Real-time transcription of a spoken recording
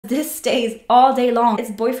This stays all day long. It's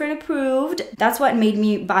boyfriend approved. That's what made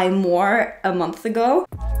me buy more a month ago.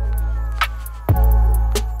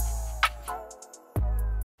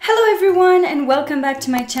 Hello everyone and welcome back to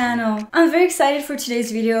my channel. I'm very excited for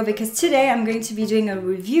today's video because today I'm going to be doing a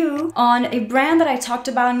review on a brand that I talked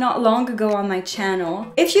about not long ago on my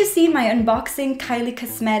channel. If you've seen my unboxing Kylie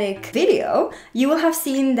Cosmetic video, you will have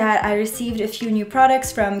seen that I received a few new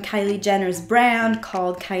products from Kylie Jenner's brand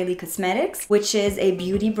called Kylie Cosmetics, which is a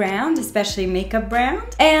beauty brand, especially makeup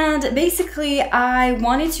brand. And basically I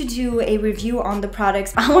wanted to do a review on the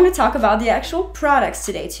products. I want to talk about the actual products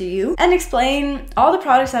today to you and explain all the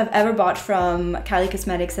products I've ever bought from Kylie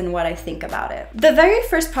Cosmetics and what I think about it. The very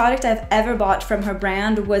first product I've ever bought from her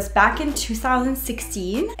brand was back in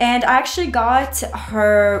 2016, and I actually got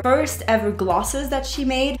her first ever glosses that she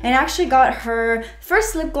made, and I actually got her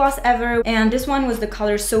first lip gloss ever, and this one was the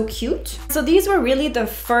color So Cute. So these were really the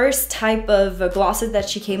first type of glosses that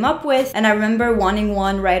she came up with, and I remember wanting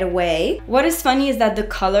one right away. What is funny is that the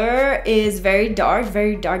color is very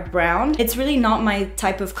dark brown. It's really not my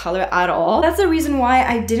type of color at all. That's the reason why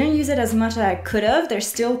I didn't use it as much as I could have. There's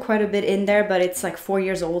still quite a bit in there, but it's like 4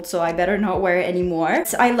 years old, so I better not wear it anymore.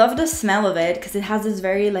 So I love the smell of it because it has this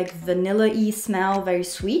very like vanilla-y smell, very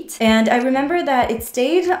sweet. And I remember that it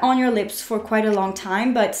stayed on your lips for quite a long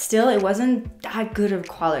time, but still it wasn't that good of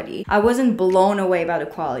quality. I wasn't blown away by the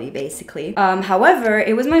quality basically. However,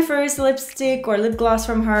 it was my first lipstick or lip gloss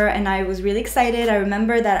from her and I was really excited. I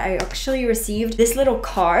remember that I actually received this little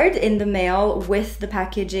card in the mail with the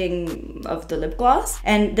packaging of the lip gloss,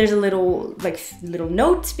 and there's a little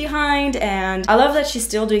note behind, and I love that she's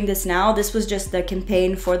still doing this now. This was just the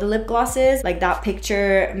campaign for the lip glosses, like that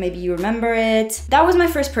picture, maybe you remember it. That was my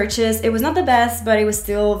first purchase. It was not the best, but it was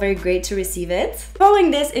still very great to receive it.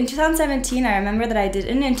 Following this, in 2017, I remember that I did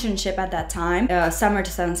an internship at that time, summer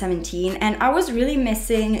 2017, and I was really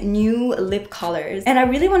missing new lip colors, and I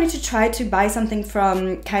really wanted to try to buy something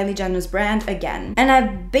from Kylie Jenner's brand again. And I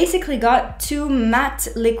basically got two matte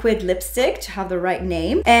liquid lipstick to have the right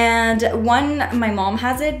name, and one my mom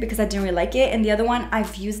has it because I didn't really like it, and the other one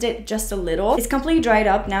I've used it just a little. It's completely dried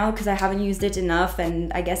up now because I haven't used it enough,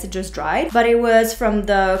 and I guess it just dried, but it was from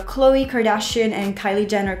the Khloe Kardashian and Kylie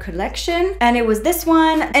Jenner collection, and it was this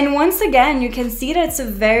one. And once again you can see that it's a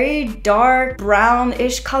very dark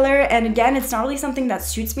brownish color, and again it's not really something that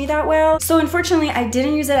suits me that well, so unfortunately I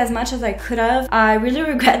didn't use it as much as I could have. I really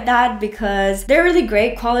regret that because they're really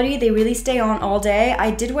great quality. They really stay on all day.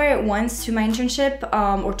 I did wear it once to my internship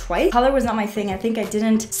or twice. Color was not my thing. I think I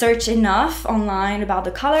didn't search enough online about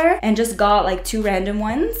the color and just got like two random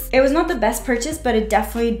ones. It was not the best purchase, but it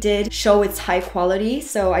definitely did show its high quality,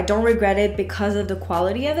 so I don't regret it because of the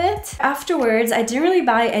quality of it. Afterwards, I didn't really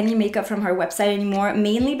buy any makeup from her website anymore,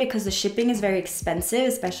 mainly because the shipping is very expensive,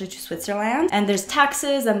 especially to Switzerland, and there's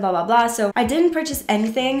taxes and blah blah blah, so I didn't purchase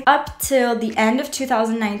anything up till the end of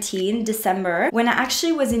 2019, December, when I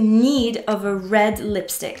actually was in need of a red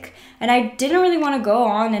lipstick. And I didn't really want to go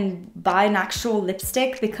on and buy an actual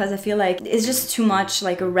lipstick because I feel like it's just too much.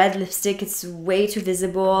 Like a red lipstick, it's way too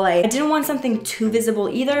visible. I didn't want something too visible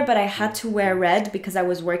either, but I had to wear red because I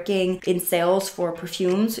was working in sales for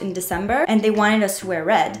perfumes in December and they wanted us to wear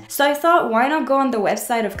red. So I thought, why not go on the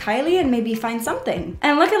website of Kylie and maybe find something?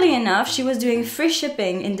 And luckily enough, she was doing free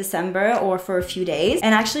shipping in December or for a few days,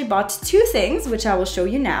 and I actually bought two things, which I will show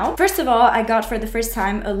you now. First of all, I got for the first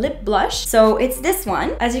time a lip blush. So it's this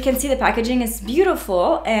one. As you can see, the packaging is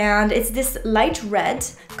beautiful and it's this light red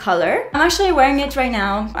color. I'm actually wearing it right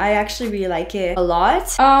now. I actually really like it a lot.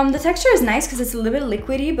 The texture is nice because it's a little bit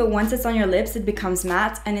liquidy, but once it's on your lips it becomes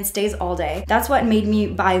matte and it stays all day. That's what made me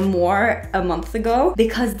buy more a month ago,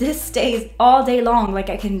 because this stays all day long. Like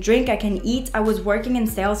I can drink, I can eat. I was working in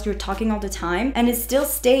sales, you're talking all the time, and it still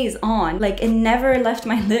stays on. Like it never left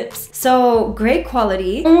my lips. So great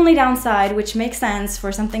quality. Only downside, which makes sense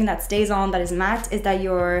for something that stays on that is matte, is that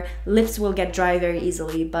your lips will get dry very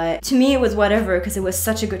easily, but to me it was whatever because it was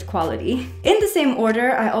such a good quality. In the same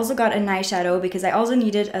order, I also got an eyeshadow because I also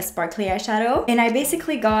needed a sparkly eyeshadow, and I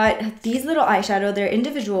basically got these little eyeshadow. They're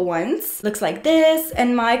individual ones. Looks like this,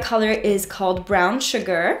 and my color is called Brown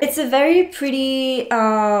Sugar. It's a very pretty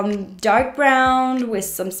dark brown with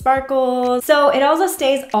some sparkles, so it also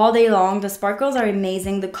stays all day long. The sparkles are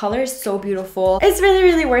amazing. The color is so beautiful. It's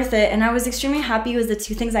really worth it, and I was extremely happy with the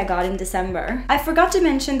two things I got in December. I forgot to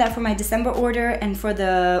mention that for my December order, and for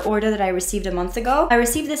the order that I received a month ago. I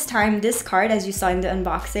received this time this card, as you saw in the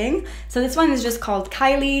unboxing. So this one is just called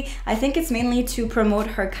Kylie. I think it's mainly to promote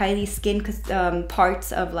her Kylie skin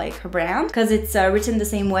parts of like her brand, because it's written the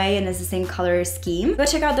same way and it's the same color scheme. Go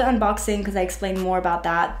check out the unboxing because I explained more about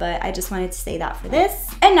that, but I just wanted to say that for this.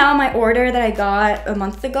 And now my order that I got a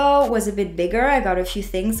month ago was a bit bigger. I got a few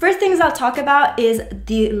things. First things I'll talk about is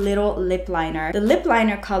the little lip liner. The lip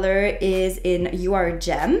liner color is in You Are a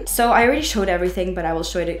Gem. So I already showed everything, but I will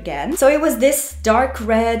show it again. So it was this dark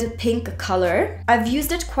red pink color. I've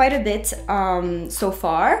used it quite a bit so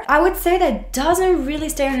far. I would say that it doesn't really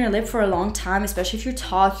stay on your lip for a long time, especially if you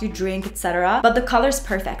talk, you drink, etc. But the color is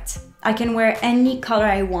perfect. I can wear any color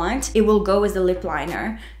I want. It will go as the lip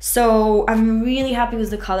liner. So I'm really happy with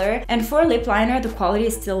the color. And for a lip liner, the quality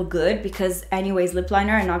is still good because anyways, lip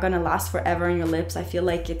liner are not gonna last forever on your lips. I feel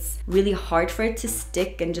like it's really hard for it to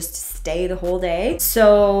stick and just to stay the whole day.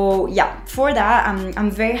 So yeah, for that, I'm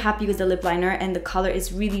very happy with the lip liner and the color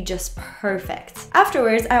is really just perfect.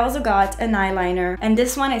 Afterwards, I also got an eyeliner. And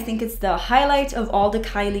this one, I think it's the highlight of all the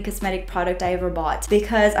Kylie cosmetic product I ever bought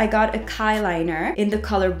because I got a Kyliner in the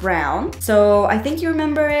color brown. So I think you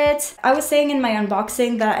remember it. I was saying in my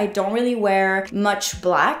unboxing that I don't really wear much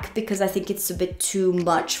black because I think it's a bit too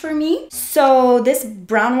much for me. So this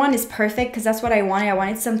brown one is perfect because that's what I wanted. I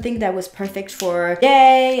wanted something that was perfect for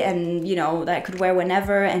day and you know, that I could wear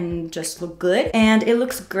whenever and just look good. And it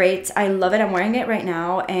looks great. I love it. I'm wearing it right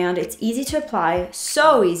now and it's easy to apply.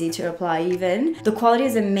 So easy to apply even. The quality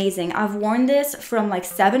is amazing. I've worn this from like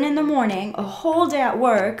 7 in the morning, a whole day at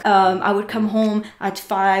work. I would come home at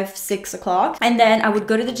 6 o'clock and then I would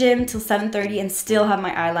go to the gym till 7:30 and still have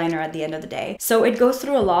my eyeliner at the end of the day. So it goes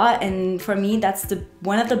through a lot and for me that's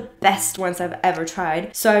one of the best ones I've ever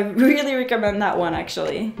tried. So I really recommend that one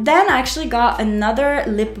actually. Then I actually got another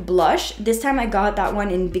lip blush. This time I got that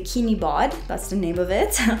one in Bikini Bod. That's the name of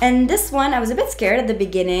it. And this one I was a bit scared at the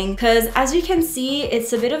beginning because as you can see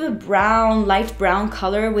it's a bit of a brown, light brown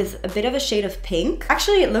color with a bit of a shade of pink.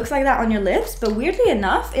 Actually it looks like that on your lips, but weirdly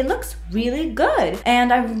enough it looks really good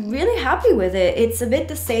and I'm really happy with it. It's a bit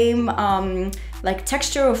the same like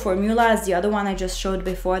texture or formula as the other one I just showed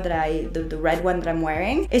before that the red one that I'm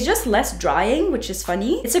wearing. It's just less drying, which is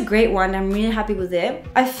funny. It's a great one. I'm really happy with it.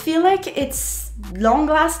 I feel like it's long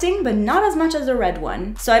lasting, but not as much as the red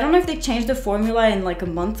one. So I don't know if they changed the formula in like a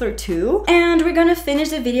month or two. And we're gonna finish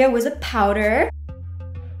the video with a powder.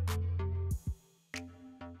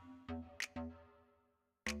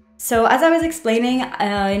 So as I was explaining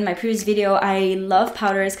in my previous video, I love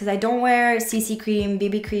powders because I don't wear CC cream,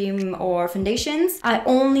 BB cream, or foundations. I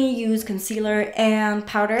only use concealer and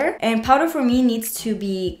powder. And powder for me needs to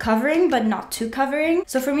be covering, but not too covering.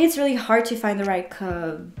 So for me, it's really hard to find the right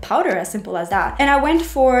powder, as simple as that. And I went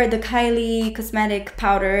for the Kylie Cosmetic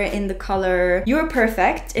powder in the color You're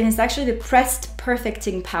Perfect. And it's actually the pressed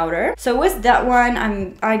perfecting powder. So with that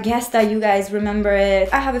one, I guess that you guys remember it.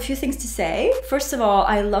 I have a few things to say. First of all,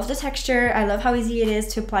 I love the texture. I love how easy it is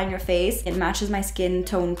to apply on your face. It matches my skin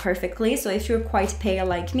tone perfectly. So if you're quite pale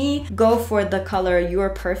like me, go for the color You're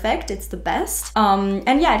Perfect. It's the best.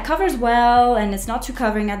 And yeah, it covers well and it's not too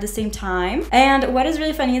covering at the same time. And what is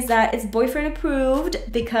really funny is that it's boyfriend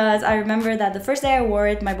approved because I remember that the first day I wore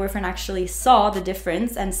it, my boyfriend actually saw the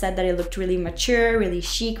difference and said that it looked really mature, really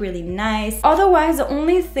chic, really nice. Otherwise, the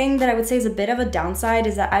only thing that I would say is a bit of a downside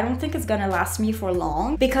is that I don't think it's gonna last me for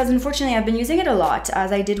long because unfortunately I've been using it a lot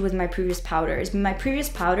as I did with my previous powders. My previous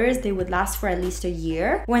powders, they would last for at least a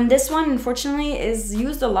year. When this one, unfortunately, is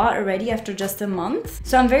used a lot already after just a month.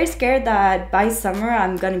 So I'm very scared that by summer,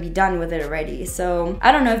 I'm gonna be done with it already. So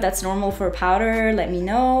I don't know if that's normal for powder. Let me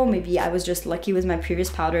know. Maybe I was just lucky with my previous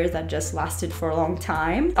powders that just lasted for a long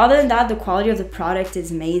time. Other than that, the quality of the product is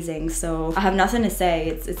amazing. So I have nothing to say.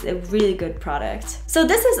 It's a really good product. So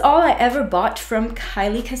this is all I ever bought from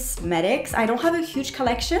Kylie Cosmetics. I don't have a huge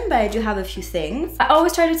collection, but I do have a few things. I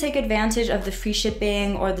always try to take advantage of the free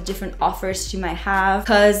shipping or the different offers you might have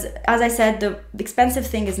because as I said, the expensive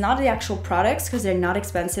thing is not the actual products because they're not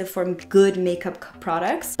expensive for good makeup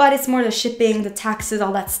products, but it's more the shipping, the taxes,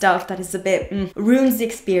 all that stuff that is a bit ruins the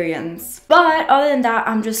experience. But other than that,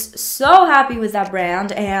 I'm just so happy with that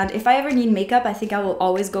brand, and if I ever need makeup, I think I will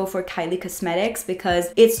always go for Kylie Cosmetics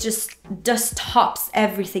because it's just tops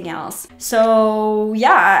everything else. So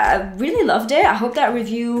yeah, I really loved it. I hope that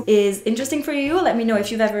review is interesting for you. Let me know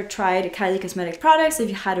if you've ever tried Kylie Cosmetic products, if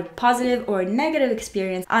you had a positive or a negative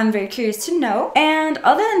experience. I'm very curious to know. And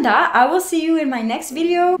other than that, I will see you in my next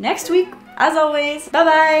video next week. As always, bye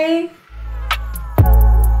bye!